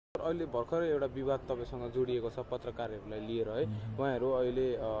अहिले भर्खरै एउटा विवाद तपाईसँग जोडिएको छ पत्रकारहरूलाई लिएर है। उहाँहरू अहिले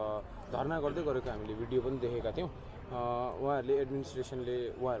धरना गर्दै गरेको हामीले भिडियो पनि देखेका थियौँ। उहाँहरूले एडमिनिस्ट्रेसनले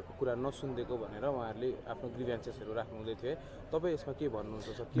उहाँहरूको कुरा नसुनिदिएको भनेर उहाँहरूले आफ्नो ग्रिभ्यान्सेसहरू राख्नुहुँदै थियो। तपाईँ यसमा के भन्नुहुन्छ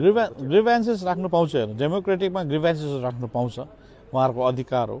सर? ग्रिभ्यान्सेस राख्नु पाउँछ, हेर्नु डेमोक्रेटिकमा ग्रिभ्यान्सेस राख्नु पाउँछ, उहाँहरूको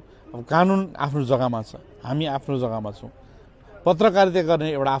अधिकार हो। अब कानुन आफ्नो जग्गामा छ, हामी आफ्नो जग्गामा छौँ, पत्रकारिता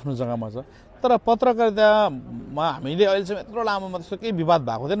गर्ने एउटा आफ्नो जग्गामा छ। तर पत्रकारितामा हामीले अहिलेसम्म यत्रो लामोमा त्यस्तो केही विवाद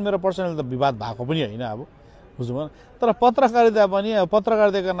भएको थिएन। मेरो पर्सनल त विवाद भएको पनि होइन, अब बुझ्नुभयो। तर पत्रकारिता पनि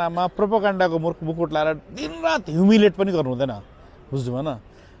पत्रकारिताको नाममा प्रोपोगन्डाको मुकुट लाएर दिनरात ह्युमिलेट पनि गर्नु हुँदैन, बुझ्नुभयो न।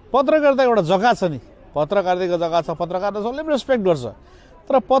 पत्रकारिता एउटा जग्गा छ नि, पत्रकारिताको जग्गा छ, पत्रकारले सबले पनि रेस्पेक्ट गर्छ।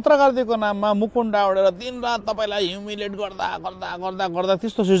 तर पत्रकारिताको नाममा मुकुण्डा उडेर दिनरात तपाईँलाई ह्युमिलेट गर्दा गर्दा गर्दा गर्दा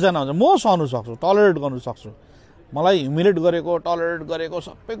त्यस्तो सिर्जना हुन्छ। म सहनु सक्छु, टलरेट गर्नु सक्छु, मलाई ह्युमिलेट गरेको टलरेट गरेको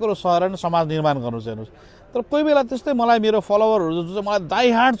सबै कुरो सहेर नै समाज निर्माण गर्नु छ हेर्नुहोस्। तर कोही बेला त्यस्तै मलाई मेरो फलोवरहरू जो चाहिँ मलाई दाइ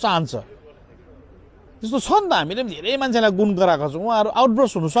हार्ड चाहन्छ त्यस्तो छ नि त। हामीले पनि धेरै मान्छेलाई गुण गराएको छौँ, उहाँहरू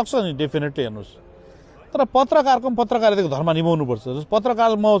आउटब्रस्ट हुनसक्छ नि डेफिनेटली हेर्नुहोस्। तर पत्रकारको पनि पत्रकारिताको धर्म निभाउनुपर्छ।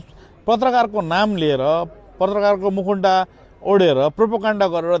 पत्रकारको नाम लिएर पत्रकारको मुकुण्डा ओढेर प्रोपोगन्डा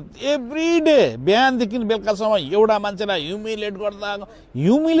गरेर एभ्री डे बिहानदेखि बेलुकासम्म एउटा मान्छेलाई ह्युमिलेट गर्दा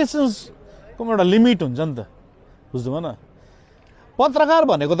ह्युमिलेसन्सको एउटा लिमिट हुन्छ नि त, बुझ्नुभयो न। पत्रकार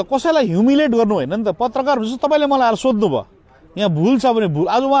भनेको त कसैलाई ह्युमिलेट गर्नु होइन नि त। पत्रकार भनेपछि तपाईँले मलाई आएर सोध्नुभयो यहाँ भुल छ भने भुल,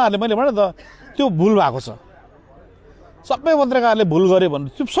 आज उहाँहरूले मैले भने त त्यो भुल भएको छ, सबै पत्रकारले भुल गरे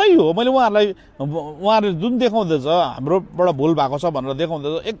भने त्यो सही हो। मैले उहाँहरूले जुन देखाउँदैछ हाम्रोबाट भुल भएको छ भनेर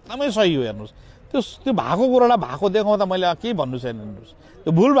देखाउँदैछ एकदमै सही हो हेर्नुहोस्। त्यो भएको कुरालाई भएको देखाउँदा मैले केही भन्नु छैन हेर्नुहोस्,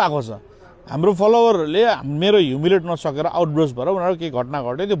 त्यो भुल भएको छ। हाम्रो फलोवरहरूले मेरो ह्युमिलेट नसकेर आउटब्रस्ट भएर उनीहरू केही घटना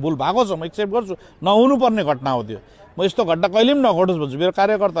घट्यो, त्यो भुल भएको छ, म एक्सेप्ट गर्छु, नहुनुपर्ने घटना हो त्यो। म यस्तो घटना कहिले पनि नघटोस् भन्छु। मेरो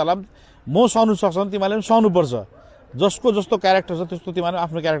कार्यकर्तालाई म सहनु सक्छ भने तिमीहरूले पनि सहनुपर्छ, जसको जस्तो क्यारेक्टर छ त्यस्तो तिमीहरूले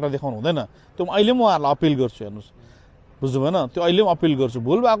आफ्नो क्यारेक्टर देखाउनु हुँदैन। त्यो अहिले म उहाँहरूलाई अपिल गर्छु हेर्नुहोस्, बुझ्नुभयो न। त्यो अहिले पनि अपिल गर्छु,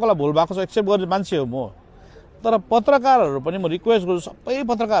 भुल भएकोलाई भुल भएको छ एक्सेप्ट गर्ने मान्छे हो म। तर पत्रकारहरू पनि म रिक्वेस्ट गर्छु, सबै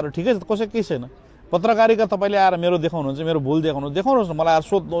पत्रकारहरू ठिकै छ, कसै केही छैन। पत्रकारिता तपाईँले आएर मेरो देखाउनुहुन्छ, मेरो भुल देखाउनुहोस् न, मलाई आएर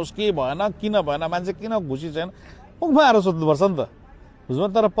सोध्नुहोस् के भएन, किन भएन, मान्छे किन घुसी छैन, मुखमा आएर सोध्नुपर्छ नि त, बुझ्नु।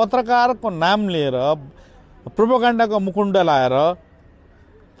 तर पत्रकारको नाम लिएर प्रोपोगन्डाको मुकुण्डा लाएर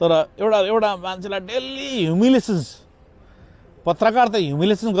तर एउटा मान्छेलाई डेली ह्युमिलेसन्स, पत्रकार त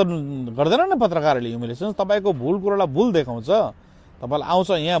ह्युमिलेसन गर्दैन न, पत्रकारहरूले ह्युमिलेसन्स तपाईँको भुल कुरोलाई भुल देखाउँछ, तपाईँलाई आउँछ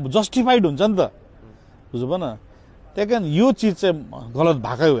यहाँ जस्टिफाइड हुन्छ नि त, बुझ्नुभयो न। त्यही कारण यो चिज चाहिँ गलत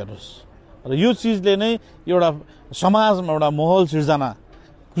भएकै हो हेर्नुहोस्। र यो चिजले नै एउटा समाजमा एउटा माहौल सिर्जना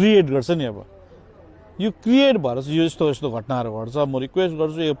क्रिएट गर्छ नि। अब यो क्रिएट भएर चाहिँ यो यस्तो यस्तो घटनाहरू घट्छ। म रिक्वेस्ट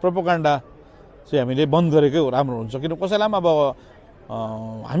गर्छु यो प्रोपोगन्डा चाहिँ हामीले बन्द गरेकै राम्रो हुन्छ। किन कसैलाई पनि अब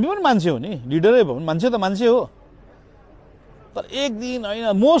हामी पनि मान्छे हो नि, लिडरै भयो भने मान्छे त मान्छे हो। तर एक दिन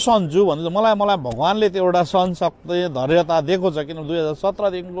होइन म सहन्छु भन्नु मलाई भगवान्ले त्यो एउटा सहन शक्ति धैर्यता दिएको छ। किन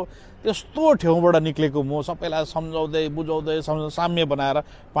 2017देखिको त्यस्तो ठाउँबाट निक्लेको म सबैलाई सम्झाउँदै बुझाउँदै साम्य बनाएर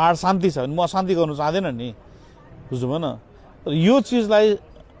पहाड शान्ति छ भने म अशान्ति गर्नु चाहँदैन नि, बुझ्नुभयो न। तर यो चिजलाई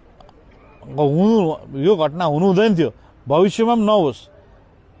यो घटना हुनु हुँदैन थियो, भविष्यमा पनि नहोस्।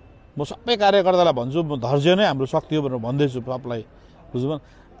 म सबै कार्यकर्तालाई भन्छु धैर्य नै हाम्रो शक्ति हो भनेर भन्दैछु सबलाई, बुझ्नुभयो।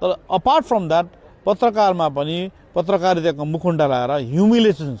 तर अपार्ट फ्रम द्याट पत्रकारमा पनि पत्रकारिताको मुखुण्डा लाएर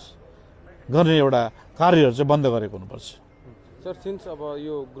ह्युमिलेसन्स गर्ने एउटा कार्यहरू चाहिँ बन्द गरेको हुनुपर्छ। सर सिन्स अब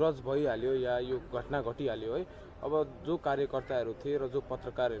यो ग्रज भइहाल्यो या यो घटना घटिहाल्यो है, अब जो कार्यकर्ताहरू थिए र जो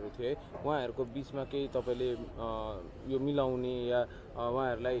पत्रकारहरू थिए उहाँहरूको बिचमा केही तपाईँले यो मिलाउने या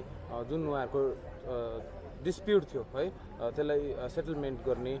उहाँहरूलाई जुन उहाँहरूको डिस्प्युट थियो है त्यसलाई सेटलमेन्ट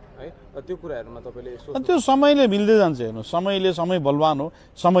गर्ने है त्यो कुराहरूमा तपाईँले त्यो समयले मिल्दै जान्छ हेर्नु। समय बलवान हो,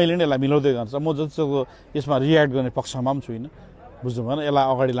 समयले नै यसलाई मिलाउँदै जान्छ। म जतिसक्दो यसमा रियाक्ट गर्ने पक्षमा पनि छुइनँ, बुझ्नु भएन, यसलाई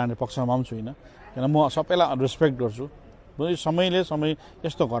अगाडि लाने पक्षमा पनि छुइनँ। किन म सबैलाई रेस्पेक्ट गर्छु। समयले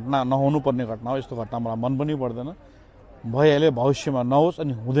यस्तो घटना नहुनु पर्ने घटना हो, यस्तो घटना मलाई मन पनि पर्दैन, भइहाल्यो भविष्यमा नहोस्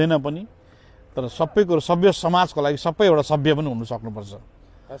अनि हुँदैन पनि। तर सबै कुरो सभ्य समाजको लागि सबै एउटा सभ्य पनि हुनु सक्नुपर्छ।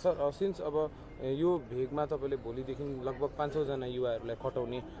 सर सिन्स अब यो भेगमा तपाईँले भोलिदेखि लगभग 500 जना युवाहरूलाई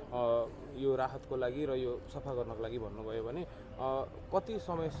खटाउने यो राहतको लागि र यो सफा गर्नको लागि भन्नुभयो भने कति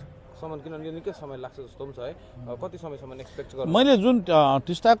समयसम्म, किनभने यो निकै समय लाग्छ जस्तो पनि छ है, कति समयसम्म एक्सपेक्ट गर्नु? मैले जुन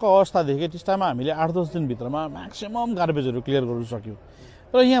टिस्टाको अवस्था देखेँ, टिस्टामा हामीले 8-10 दिनभित्रमा म्याक्सिमम गार्बेजहरू क्लियर गर्नु सक्यौँ।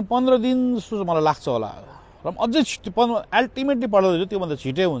 र यहाँ 15 दिन जस्तो मलाई लाग्छ होला, र अझै अल्टिमेटली पढ्दा त्योभन्दा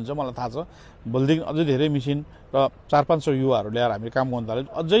छिटै हुन्छ मलाई थाहा छ। भोलिदेखि अझै धेरै मेसिन र 400-500 युवाहरू ल्याएर हामीले काम गर्नु थाल्यो,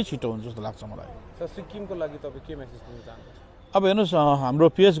 अझै छिटो हुन्छ जस्तो लाग्छ मलाई। सर सिक्किमको लागि तपाईँ के मेसेज दिन चाहनुहुन्छ? अब हेर्नुहोस्, हाम्रो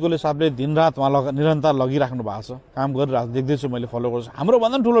पिएस गोले साहबले दिनरात उहाँ निरन्तर लगिराख्नु भएको छ, काम गरिरहेको देख्दैछु मैले, फलो गर्छु। हाम्रो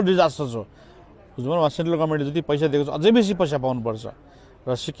भन्दा पनि ठुलो डिजास्टर छ, बुझ्नुभयो। उहाँ सेन्ट्रल गभर्मेन्टले जति पैसा दिएको छ अझै बेसी पैसा पाउनुपर्छ।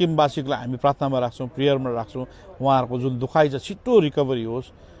 र सिक्किमवासीलाई हामी प्रार्थनामा राख्छौँ, प्रेयरमा राख्छौँ। उहाँहरूको जुन दुखाइ छ छिट्टो रिकभरी होस्।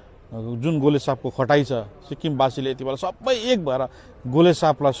 जुन गोले सापको खटाइ छ सिक्किमवासीले यति बेला सबै एक भएर गोले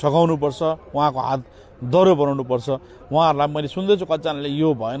सापलाई सघाउनुपर्छ, उहाँको हात दह्रो बनाउनुपर्छ। उहाँहरूलाई मैले सुन्दैछु कतिजनाले यो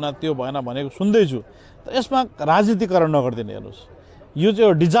भएन त्यो भएन भनेको सुन्दैछु, तर यसमा राजनीतिकरण नगरिदिने। हेर्नुहोस्, यो चाहिँ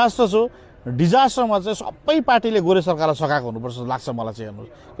एउटा डिजास्टर हो। डिजास्टरमा चाहिँ सबै पार्टीले गोरे सरकारलाई सघाएको हुनुपर्छ लाग्छ मलाई चाहिँ।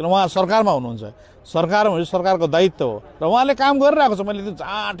 हेर्नुहोस्, किन उहाँ सरकारमा हुनुहुन्छ, सरकारमा भने सरकारको दायित्व हो र उहाँले काम गरिरहेको छ। मैले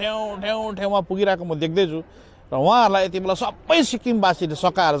त्यो ठाउँमा पुगिरहेको म देख्दैछु र उहाँहरूलाई यति बेला सबै सिक्किमवासीले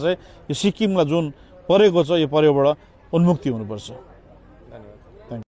सकाएर चाहिँ यो सिक्किममा जुन परेको छ यो परेबाट उन्मुक्ति हुनुपर्छ।